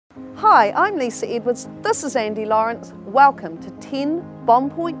Hi, I'm Lisa Edwards, this is Andy Lawrence. Welcome to 10 Bomb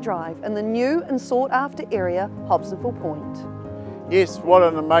Point Drive in the new and sought after area, Hobsonville Point. Yes, what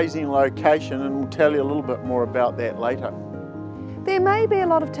an amazing location, and we'll tell you a little bit more about that later. There may be a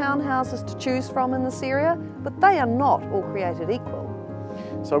lot of townhouses to choose from in this area, but they are not all created equal.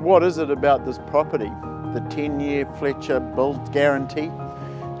 So what is it about this property? The 10-year Fletcher build guarantee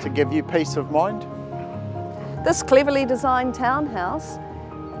to give you peace of mind? This cleverly designed townhouse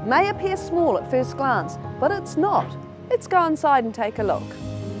may appear small at first glance, but it's not. Let's go inside and take a look.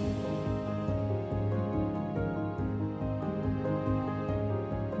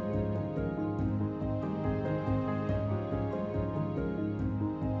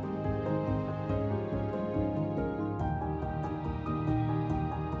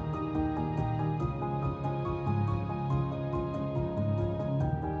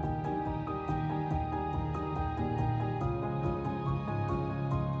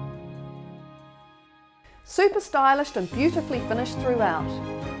 Super stylish and beautifully finished throughout.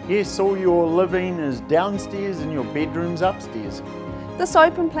 Yes, all your living is downstairs and your bedroom's upstairs. This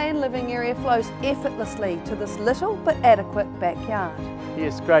open plan living area flows effortlessly to this little but adequate backyard.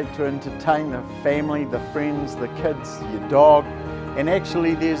 Yes, great to entertain the family, the friends, the kids, your dog, and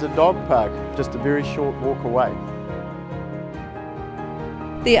actually there's a dog park just a very short walk away.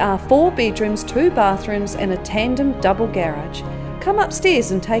 There are 4 bedrooms, 2 bathrooms and a tandem double garage. Come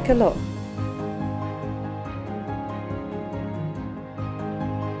upstairs and take a look.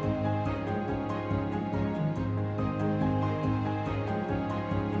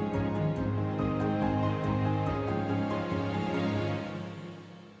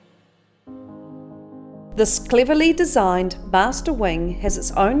 This cleverly designed master wing has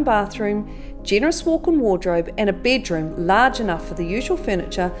its own bathroom, generous walk-in wardrobe and a bedroom large enough for the usual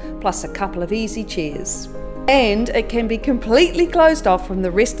furniture plus a couple of easy chairs. And it can be completely closed off from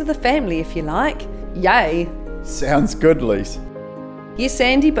the rest of the family if you like. Yay! Sounds good, Lise. Yes,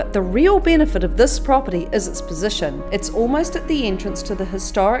 Andy, but the real benefit of this property is its position. It's almost at the entrance to the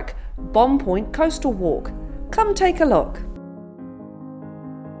historic Bomb Point Coastal Walk. Come take a look.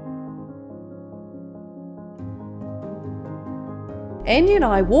 Andy and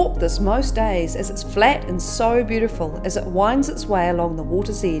I walk this most days as it's flat and so beautiful as it winds its way along the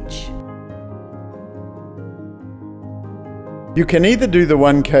water's edge. You can either do the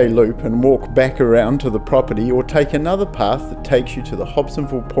 1K loop and walk back around to the property or take another path that takes you to the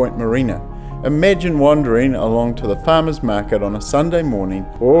Hobsonville Point Marina. Imagine wandering along to the farmers market on a Sunday morning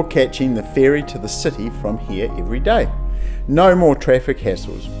or catching the ferry to the city from here every day. No more traffic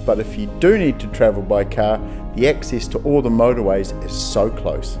hassles, but if you do need to travel by car, the access to all the motorways is so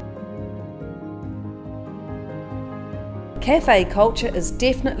close. Cafe culture is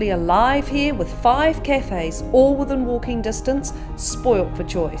definitely alive here with 5 cafes, all within walking distance, spoilt for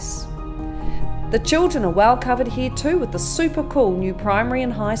choice. The children are well covered here too with the super cool new primary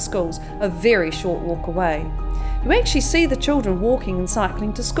and high schools a very short walk away. You actually see the children walking and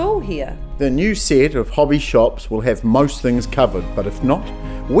cycling to school here. The new set of hobby shops will have most things covered, but if not,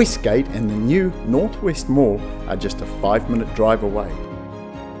 Westgate and the new Northwest Mall are just a 5-minute drive away.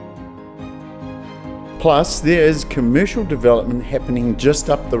 Plus, there is commercial development happening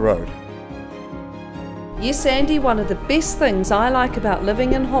just up the road. Yes, Andy, one of the best things I like about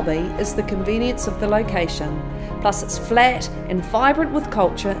living in Hobby is the convenience of the location. Plus it's flat and vibrant with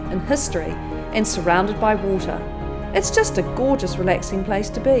culture and history and surrounded by water. It's just a gorgeous, relaxing place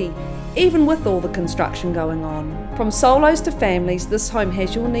to be, even with all the construction going on. From solos to families, this home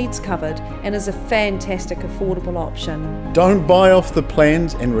has your needs covered and is a fantastic affordable option. Don't buy off the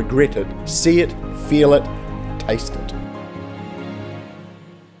plans and regret it. See it, feel it, taste it.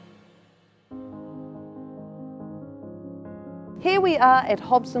 Here we are at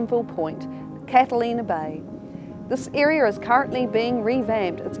Hobsonville Point, Catalina Bay. This area is currently being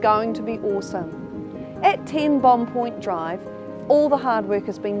revamped. It's going to be awesome. At 10 Bomb Point Drive, all the hard work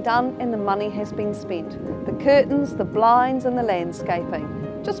has been done and the money has been spent. The curtains, the blinds and the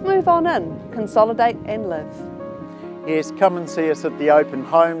landscaping. Just move on in, consolidate and live. Yes, come and see us at the open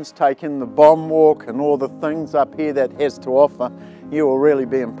homes, take in the bomb walk and all the things up here that has to offer. You will really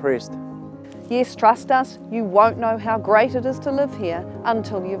be impressed. Yes, trust us, you won't know how great it is to live here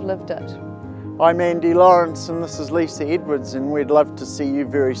until you've lived it. I'm Andy Lawrence and this is Lisa Edwards, and we'd love to see you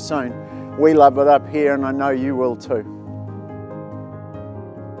very soon. We love it up here and I know you will too.